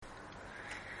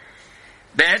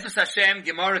Be'ezus Hashem,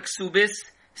 Gemara Kesubos,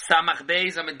 Samach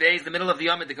Beis, Amid Beis, the middle of the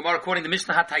Yom, the Gemara quoting the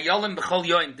Mishnah, Hatayolim B'chol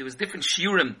Yoim. There was different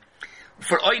shiurim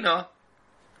for Oina,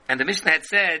 and the Mishnah had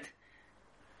said,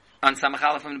 on Samach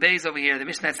Aleph Amid Beis over here, the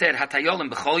Mishnah had said, Hatayolim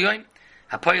B'chol Yoim,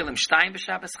 Hapoyolim Shtayim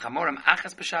B'Shabbos, Chamorim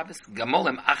Achas B'Shabbos,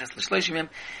 Gamolim Achas L'Shloshim Yom,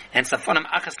 and Safonim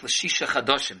Achas L'Shisha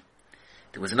Chadoshim.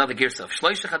 There was another girsa of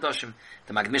Shloisha Chadoshim.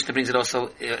 The Magid Mishnah brings it also,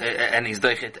 and he's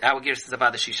doichet. Our girsa is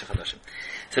about the Shisha Chadoshim.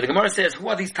 So the Gemara says, who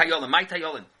are these Tayolim? My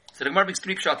Tayolim. So the Gemara brings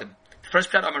three pshatim. The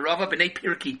first pshat, Amarava B'nei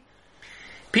Pirki.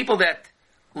 People that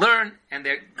learn and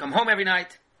they come home every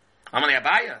night. Amalei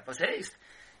Abaya, was haste.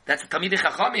 That's Talmidei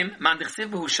Chachamim. Man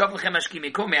dichsiv b'hu shav lechem ashki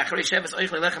mekum me'achrei sheves oich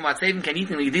lelechem v'atzevim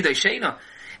kanitin l'yedidoi sheina.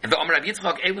 And v'omer Rav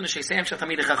Yitzchak Elun sheisem shal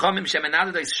Talmidei Chachamim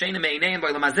shemenadadoi sheina me'ineiim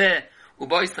b'olam hazeh. That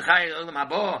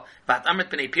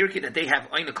they have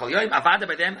oina kol yoim avada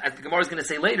by them, as the Gemara is going to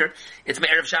say later. It's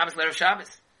me'erev Shabbos l'erev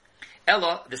Shabbos.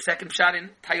 Ella, the second shot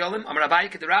in Tayolim, Amar Abaye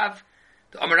Kederav,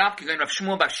 the Amar Rav Kigoin Rav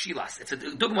Shmuel Bar Shilas. It's a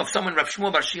dugma of someone Rav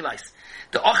Shmuel Bar Shilas.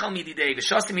 The Ochal Mididei,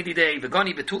 V'Shasi Mididei,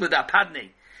 V'Goni Betula Da Padnei,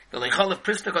 the Leichol of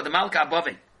Pristok of the Malka Above.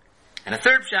 And a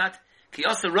third shot,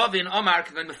 Kiyasa Ravin Omar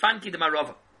Kigoin Mefanki the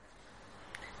Marova.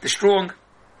 The strong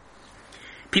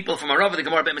people from Marova, the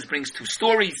Gemara Bemis brings two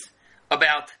stories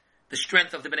about the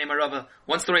strength of the Bnei Marava.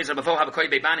 One story is Rabavo Habakoi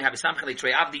Beibani Habisamcheli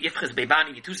Trei Avdi Ifches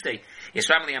Beibani Yitusei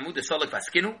Yisram Li Amud Solik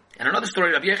Vaskinu. And another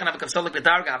story Rabbi Yechon Habakav Solik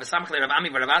Bedarga Habisamcheli Rav Ami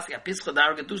Varavasi Apischa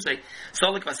Darga Tusei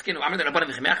Solik Vaskinu. Amr the Rabbanim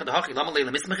V'Chemecha the Hachi Lama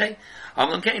Leila Mismechei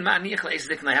Amlam Kein Ma Niach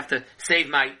LeEsdik, and I have to save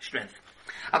my strength.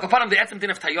 Akaparam the Etzem Din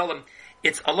of Tayolim.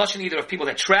 It's a lashon either of people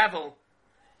that travel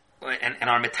and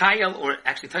are metayel, or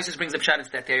actually Taisus brings up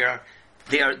shadis that their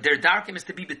darkim is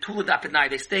to be betula dapidnai.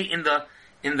 They stay in their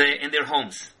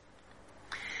homes.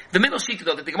 The middle sheet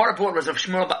though that the Gemara brought was Rav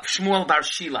Shmuel Bar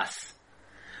Shilas.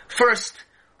 First,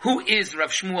 who is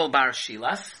Rav Shmuel Bar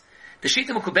Shilas? The Shita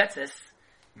Mukubetzes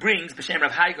brings B'Shem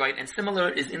Rav Haigoin, and similar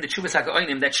is in the Chuvas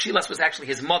HaGaonim, that Shilas was actually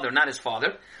his mother, not his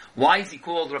father. Why is he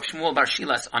called Rav Shmuel Bar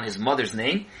Shilas on his mother's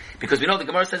name? Because we know the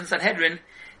Gemara says in Sanhedrin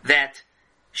that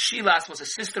Shilas was a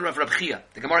sister of Rav Chia.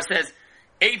 The Gemara says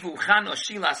Evu, Chano,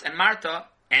 Shilas, and Marta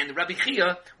and Rabbi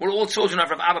Chia were all children of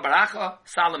Rav Abba Baracha,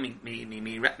 Salome,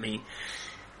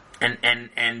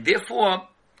 and therefore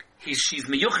she's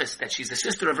meyuches, that she's the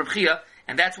sister of Rav Chia,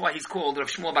 and that's why he's called Rav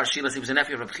Shmuel Bar Shilas. He was a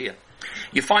nephew of Rav Chia.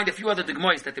 You find a few other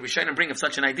digmois that the Rishonim bring of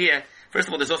such an idea. First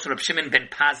of all, there's also Rav Shimon ben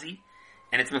Pazi,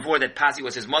 and it's before that Pazi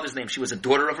was his mother's name. She was a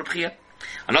daughter of Rav Chia.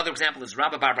 Another example is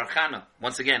Rabba Bar Chana.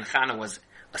 Once again, Chana was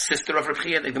a sister of Rav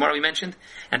Chia, the Gemara we mentioned.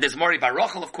 And there's Mori Bar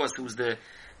Rochel, of course, who's the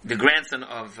grandson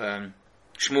of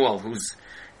Shmuel,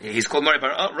 he's called Mori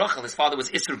Bar Rochel. His father was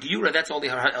Isser Giura. That's all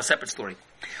a separate story.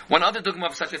 One other dogma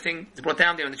of such a thing is brought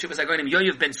down there in the Chuvas HaGaonim.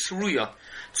 Yoyev ben Sruya.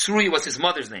 Sruya was his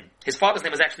mother's name. His father's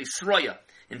name was actually Sroya.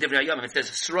 In Divrei Hayom, it says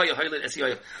Sroya Hoylet Es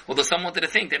Yoyev. Although some wanted to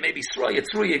think that maybe Sroya,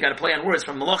 you got to play on words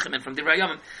from Malachim and from Divrei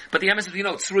Hayom. But the emphasis,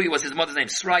 Sruya was his mother's name.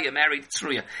 Sraya married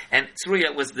Sruya. And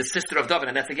Sruya was the sister of David,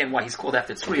 and that's again why he's called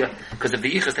after Sruya, because of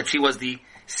the yichus that she was the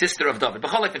sister of David. But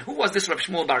who was this Rav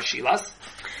Shmuel Bar Shilas?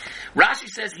 Rashi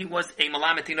says he was a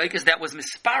Malamet Tinoikis that was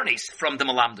misparnes from the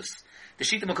Malamdus. The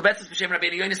Shita Mukabetzes B'Shem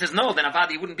Rabbeinu Yonis says no, then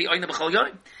Avadi wouldn't be Oina B'chol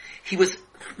Yoim. He was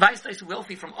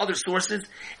wealthy from other sources,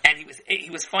 and he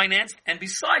was financed, and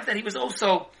besides that he was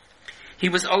also a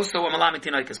Malamet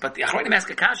Tinoikis. But the Achronim ask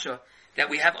a kasha that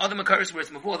we have other Makaris where it's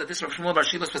before that this Rav Shmuel Bar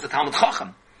Shilas was a Talmud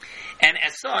Chacham, and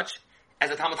as such, as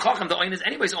a Talmud Chacham, the Oin is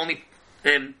anyways only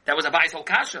that was a Bais Hol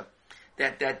Kasha.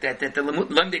 That the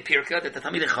Lemdei Pirka, that the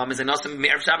Talmidei Chacham is an awesome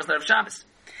Me'erev Shabbos l'Erev Shabbos.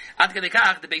 Ad Kedei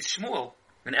Kach, the Beis Shmuel,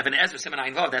 and Eben Ezra, Siman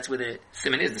Ayin Vav, that's where the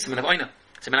Siman is, the Siman of Oina,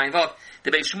 Siman Ayin Vav.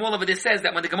 The Beis Shmuel over this says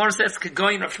that when the Gemara says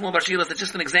Kegoyin Rav Shmuel Bar Shilas, it's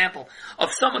just an example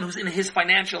of someone who's in his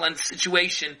financial and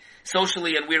situation,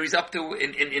 socially, and where he's up to,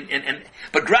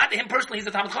 but grad to him personally, he's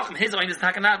a Talmud Chacham. His Oina is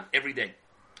Takanab every day.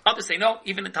 Others say no,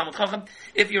 even in Talmud Chacham,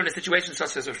 if you're in a situation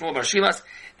such as Rav Shmuel Bar Shilas,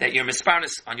 that you're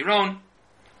misparnas on your own,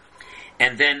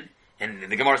 and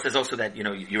the Gemara says also that,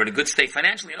 you're in a good state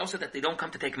financially, and also that they don't come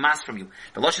to take mas from you.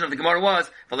 The lashon of the Gemara was,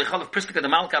 the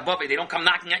Malka Above, they don't come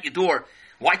knocking at your door.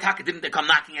 Why Taka didn't they come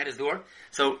knocking at his door?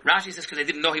 So Rashi says because they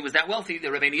didn't know he was that wealthy. The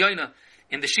Rabbeinu Yoina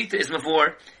in the Shita is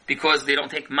mavor because they don't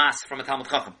take mas from a Talmud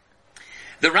Chacham.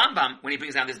 The Rambam, when he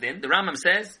brings down this din, the Rambam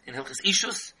says in Hilchos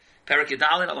Ishus, Perak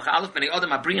Yedalid, Halacha Aleph, Bnei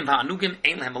Adam Abriyim Va'anugim,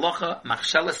 Ein Lehem Malocha,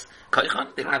 Machsheles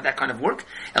Koichan. They don't have that kind of work.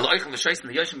 Eloichem V'shois and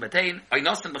the Yoshim Batein,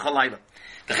 Oynosan B'chol Laila.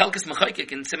 The Chelkes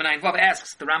Mechaykik in Siman Ayin Vav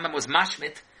asks, the Rambam was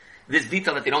mashmit this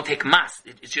detail that they don't take mas.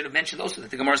 It should have mentioned also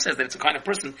that the Gemara says that it's a kind of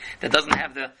person that doesn't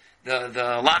have the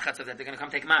lachatz of that they're going to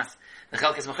come take mas. The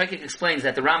Chelkes Mechekek explains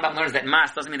that the Rambam learns that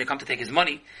mas doesn't mean they come to take his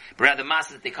money, but rather mas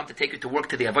is that they come to take you to work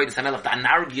to the avodas hamelech, the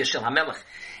rgba shel hamelech,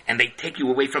 and they take you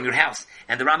away from your house.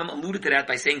 And the Rambam alluded to that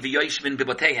by saying v'yoshvin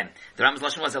bibotehen. The Rambam's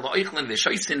lashon was eloichlin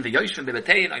v'shoisin v'yoshvin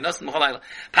bibotehen oinosin m'cholayla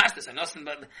pastus oinosin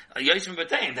yoshvin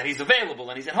bibotehen, that he's available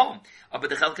and he's at home. But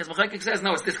the Chelkes Mechekek says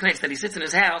no, it's disconnects that he sits in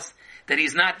his house, that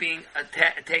he's not being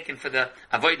taken for the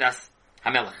avodas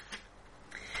hamelech.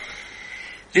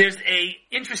 There's a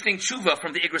interesting tshuva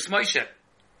from the Igros Moshe.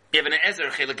 Ibn Ezer,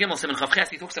 Chela Gimel, Simon Chavches,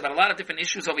 he talks about a lot of different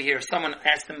issues over here. Someone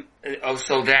asked him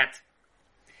also that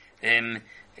in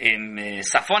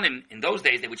Safonim, in those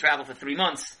days, they would travel for 3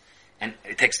 months, and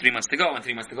it takes 3 months to go and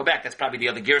 3 months to go back. That's probably the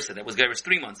other Girsa. That was Gersa's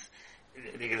 3 months.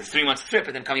 They get a 3 month trip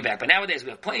and then coming back. But nowadays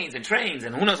we have planes and trains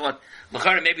and who knows what.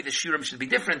 L'chara, maybe the Shurim should be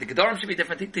different, the Gedorim should be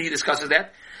different. He discusses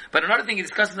that. But another thing he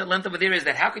discusses at length over there is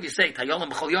that how could you say, Tayolam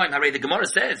B'chol Yoim, Harei, the Gemara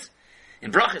says,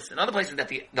 in Brachas and other places, that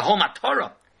the whole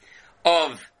Matorah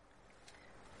of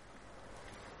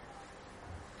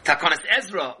Takonas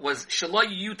Ezra was Shaloy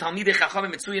Yu Talmidei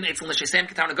Chachamim Mitzuyin Eitzel Neshesem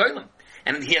Ketar Negolim,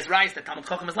 and he has rise that Talmud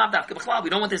Chacham is Lav Dafka B'chlal.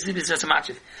 We don't want this to be such a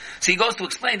matchiv. So he goes to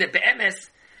explain that Be'emes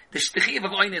the shtichiv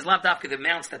of oin is Lav Dafka the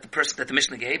amounts that the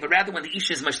Mishnah gave, but rather when the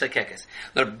isha is mishtakekes.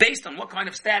 They're based on what kind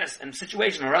of status and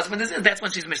situation her husband is in. That's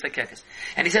when she's mishtakekes.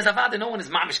 And he says Avada, no one is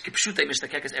mamish kipshute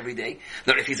mishtakekes every day.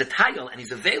 That if he's a tayel and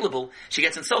he's available, she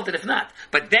gets insulted if not.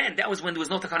 But then that was when there was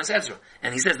no Takanas Ezra.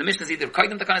 And he says the Mishnah is either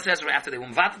kaidim Takanas Ezra after they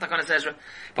umvat Takanas Ezra.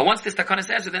 But once this Takanas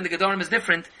Ezra, then the Gedorim is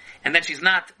different, and then she's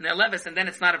not Ne'elevis, and then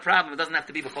it's not a problem. It doesn't have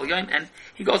to be b'chol yoim. And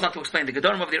he goes on to explain the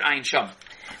Gedorim of their Ayin Sham.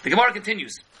 The Gemara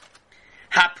continues.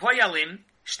 Ha-poyalim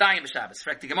shtayim b'Shabbos.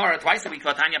 Correct. The Gemara twice a week.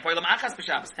 Vatanya poyalim achas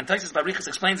b'Shabbos. And Taisus Barichas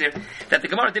explains here that the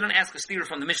Gemara didn't ask a steer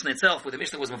from the Mishnah itself, where the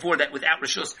Mishnah was before that without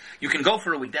rishus you can go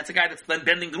for a week. That's a guy that's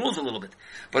bending the rules a little bit.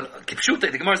 But kipshuta,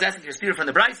 the Gemara is asking for a steer from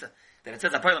the Brisa that it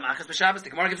says ha-poyalim achas b'Shabbos. The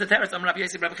Gemara gives the teretz. Amar Rabbi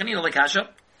Yosef Rabbi Chanina lekasha.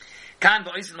 Kan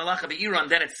v'oisin malacha be'iron.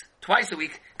 Then it's twice a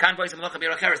week. Kan v'oisin malacha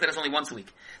be'iracheres. Then it's only once a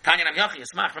week. Tanya nam yachi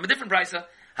yismach from a different Brisa.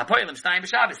 Hapoyelim stayim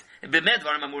b'Shabbos.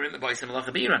 B'medvarim amurim b'oisim malacha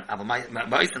b'iran. Aval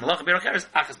b'oisim malacha b'iracheres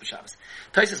achas b'Shabbos.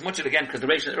 Taisus much it again because the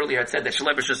Reish earlier had said that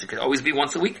shalei b'shus could always be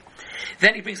once a week.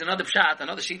 Then he brings another pshat,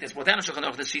 another sheet that's brought down in Shulchan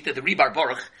Aruch, the sheet the Rebar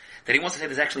Baruch, that he wants to say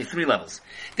there's actually 3 levels.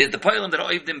 There's the poyelim that are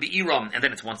oivdim b'iram, and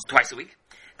then it's twice a week.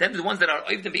 Then the ones that are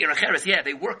oivdim b'iracheres, yeah,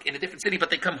 they work in a different city, but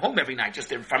they come home every night. Just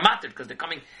they're farmated because they're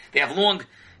coming. They have long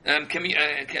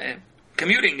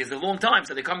commuting is a long time,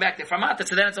 so they come back, they're farmated,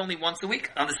 so then it's only once a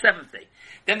week, on the 7th day.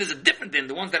 Then there's a different din,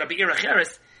 the ones that are be'ir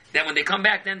acheres, then when they come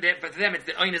back, then but for them, it's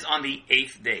the oin is on the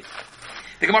 8th day.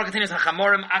 The Gemara continues,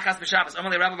 Hachamorim achas b'Shabbos,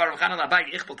 Amalei Rabba Baruch Hanan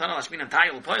Labai, Ichpul Tanal Hashmin and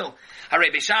Tayil Poil,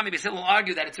 Harei Beishami Beis Hillel will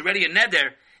argue that it's already a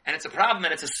neder, and it's a problem,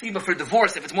 and it's a siba for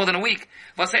divorce if it's more than a week.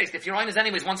 What says, if your oin is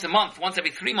anyways once a month, once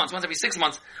every 3 months, once every 6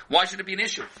 months, why should it be an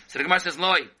issue? So the Gemara says,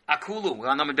 Loi, Akulu, we're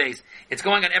on number base. It's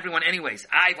going on everyone anyways.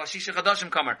 Ai, Vashisha Chadashim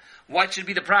Kamer. What should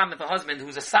be the problem if a husband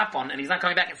who's a sapon, and he's not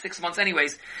coming back in 6 months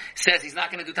anyways, says he's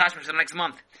not going to do tashmish for the next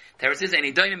month? There is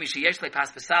any doim, Mishiyesh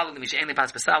pas pesali, Mishiyesh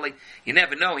pas pesali. You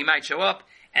never know, he might show up,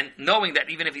 and knowing that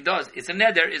even if he does, it's a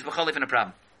neder, is v'cholif in a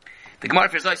problem. The Gemara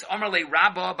says, Omer le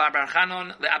Rabba bar bar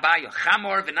Chanon le Abayo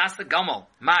Chamor v'nasa Gamol.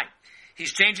 My,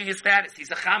 he's changing his status.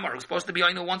 He's a Chamor who's supposed to be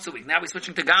oinu once a week. Now he's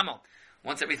switching to Gamol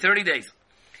once every 30 days.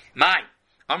 My,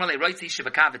 Omer le Roitzi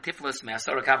Shivakav v'Tiflus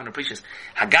me'asora Kav v'Aprecious.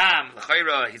 Hagam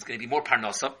l'Chayra, he's going to be more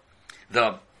parnosa.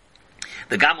 The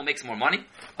Gamol makes more money,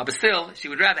 but still she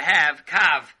would rather have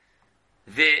Kav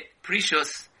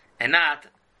v'Precious and not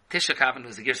Tisha Kavin,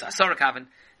 who's the Girsa Asora Kavin.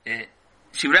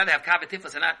 She would rather have Kav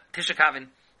v'Tiflus and not Tisha Kavin.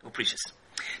 Precious.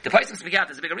 The Paisuk speak out.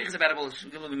 There's a big arichas about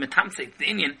it. The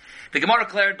Indian. The Gemara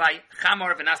declared by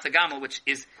Chamor v'Nasa Gamel, which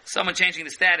is someone changing the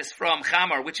status from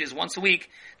Chamor, which is once a week,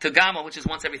 to Gamel, which is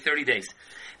once every 30 days.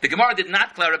 The Gemara did not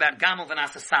declare about Gamel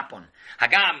v'Nasa Sapon.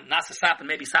 Hagam Nasa Sapon,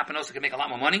 maybe Sapon also could make a lot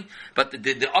more money, but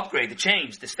the upgrade, the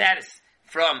change, the status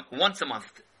from once a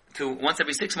month to once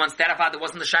every 6 months, that Avada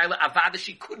wasn't the Shaila. Avada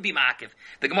she could be Ma'akiv.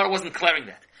 The Gemara wasn't declaring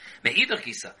that. Me'idr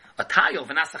Kisa, a Tayil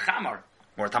v'Nasa Chamor,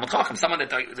 or a Talmud Chacham, someone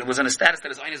that was in a status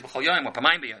that is oines b'chol yoyim or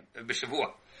pamayim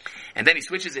b'shavua, and then he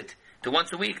switches it to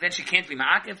once a week, then she can't be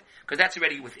ma'akiv because that's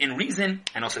already within reason,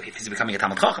 and also if he's becoming a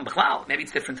Talmud Chacham b'chlal, maybe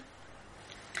it's different.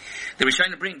 The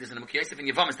Rishonim bring this in the Mukhi Yosef in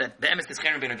Yevamis that the emes is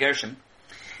cherem ben gershim,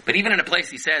 but even in a place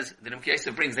he says the Mukhi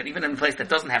Yosef brings that even in a place that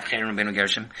doesn't have cherem ben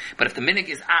gershim, but if the minig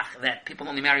is ach that people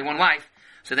only marry one wife,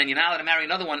 so then you're not allowed to marry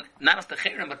another one, not as the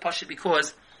cherem but pashut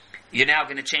because you're now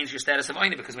going to change your status of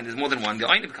oina because when there's more than one, the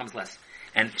oina becomes less.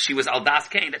 And she was al das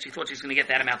kain that she thought she was going to get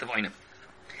that amount of oina.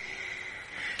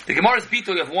 The Gemara's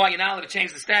bittul of why you're not allowed to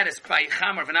change the status by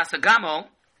Chamar Vanasa Gamo,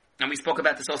 and we spoke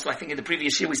about this also, I think in the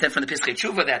previous year, we said from the Pischei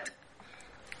Tshuva that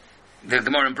the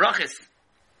Gemara in Brachas,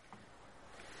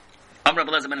 Amr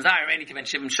Abelazar ben Azar, Reini ben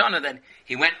Shivim Shana, that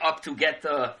he went up to get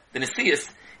the Nesius,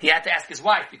 he had to ask his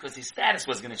wife because his status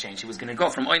was going to change. He was going to go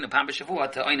from Oina Pam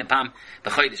B'Shavua to Oina Pam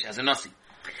B'Chodesh as a Nasi.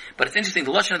 But it's interesting,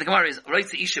 the Lashon of the Gemara is,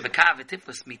 Roitze Isha B'Kav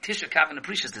V'Tiflas Mi Tisha Kav and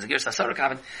Aprecious. There's a Gersa Asara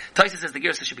Kav. Taisa says the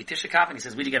Gersa should be Tisha Kav, and he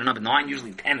says, where do you get a number 9?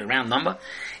 Usually 10, a round number.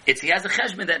 He has a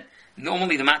cheshbon that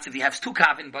normally the matzav he has 2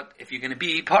 kavin, but if you're going to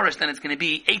be parish, then it's going to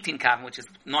be 18 kavin, which is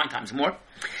 9 times more.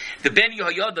 The Ben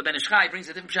Yehoyad, the Ben Ishchai, brings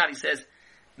a different shot. He says,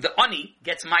 the Ani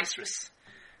gets maestris.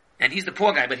 And he's the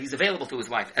poor guy, but he's available to his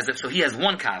wife. So he has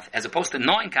 1 kav, as opposed to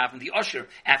 9 kavim. The usher,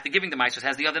 after giving the maestris,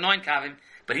 has the other 9 kavim,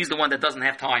 but he's the one that doesn't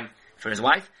have time for his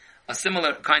wife. A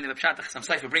similar kind of a pshat, some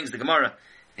Seifer brings the Gemara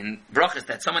in Brachas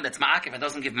that someone that's ma'akev and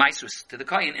doesn't give maestris to the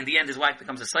kohen, in the end his wife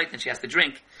becomes a site and she has to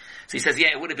drink. So he says, yeah,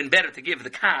 it would have been better to give the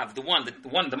kav, the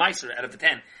maestris out of the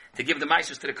 10, to give the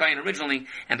maestris to the kohen originally,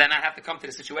 and then not have to come to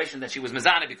the situation that she was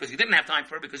mezana because you didn't have time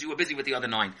for her because you were busy with the other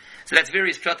 9. So that's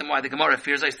various pshatim why the Gemara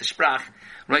fears us the sprach,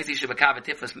 right? Tisha b'kav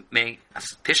tiflas may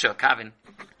tisha kavin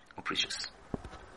or precious.